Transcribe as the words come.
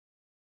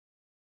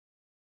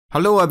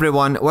Hello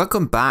everyone,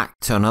 welcome back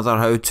to another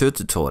how-to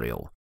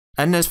tutorial.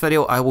 In this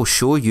video I will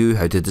show you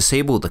how to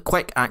disable the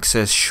quick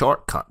access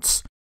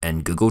shortcuts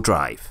in Google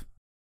Drive.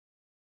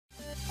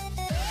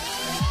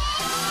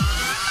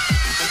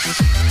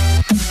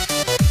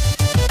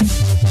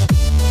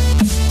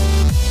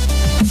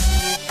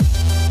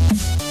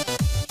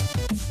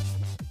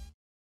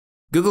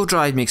 Google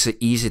Drive makes it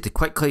easy to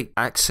quickly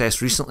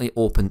access recently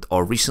opened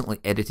or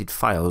recently edited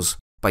files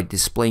by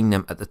displaying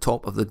them at the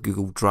top of the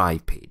Google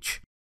Drive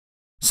page.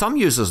 Some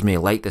users may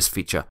like this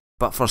feature,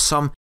 but for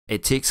some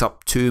it takes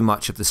up too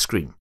much of the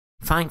screen.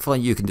 Thankfully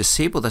you can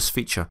disable this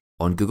feature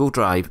on Google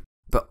Drive,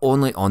 but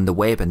only on the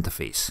web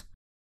interface.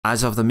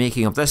 As of the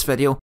making of this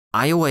video,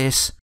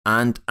 iOS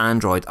and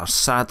Android are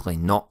sadly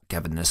not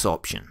given this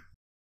option.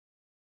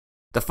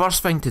 The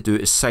first thing to do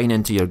is sign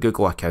into your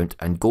Google account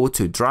and go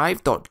to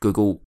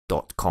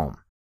drive.google.com.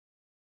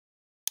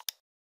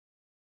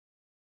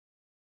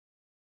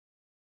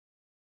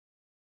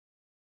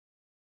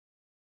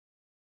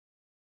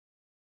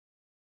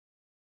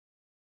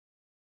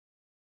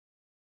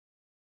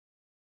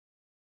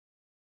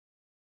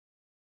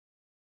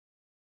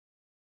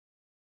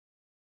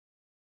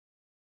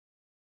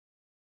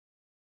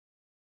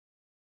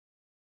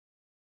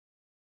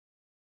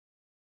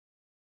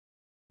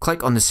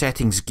 Click on the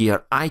Settings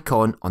gear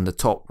icon on the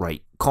top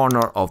right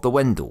corner of the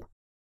window.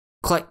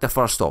 Click the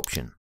first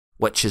option,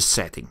 which is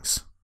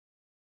Settings.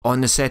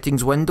 On the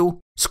Settings window,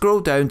 scroll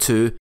down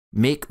to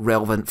Make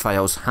relevant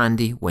files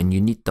handy when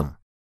you need them.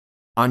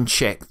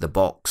 Uncheck the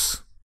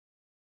box.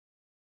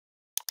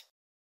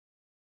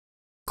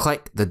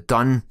 Click the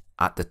Done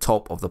at the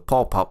top of the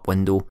pop-up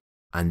window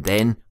and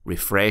then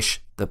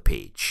refresh the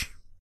page.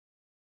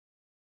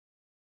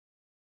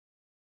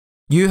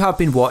 You have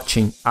been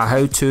watching a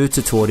how-to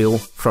tutorial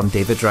from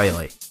David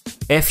Reilly.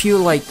 If you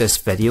like this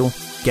video,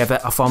 give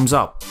it a thumbs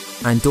up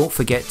and don't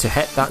forget to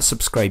hit that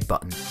subscribe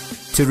button.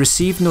 To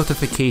receive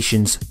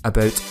notifications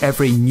about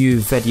every new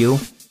video,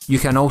 you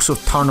can also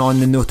turn on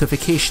the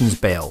notifications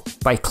bell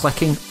by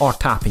clicking or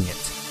tapping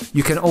it.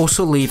 You can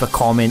also leave a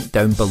comment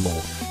down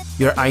below.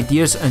 Your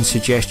ideas and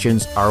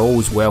suggestions are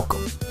always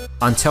welcome.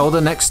 Until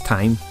the next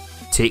time,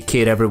 take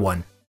care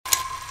everyone.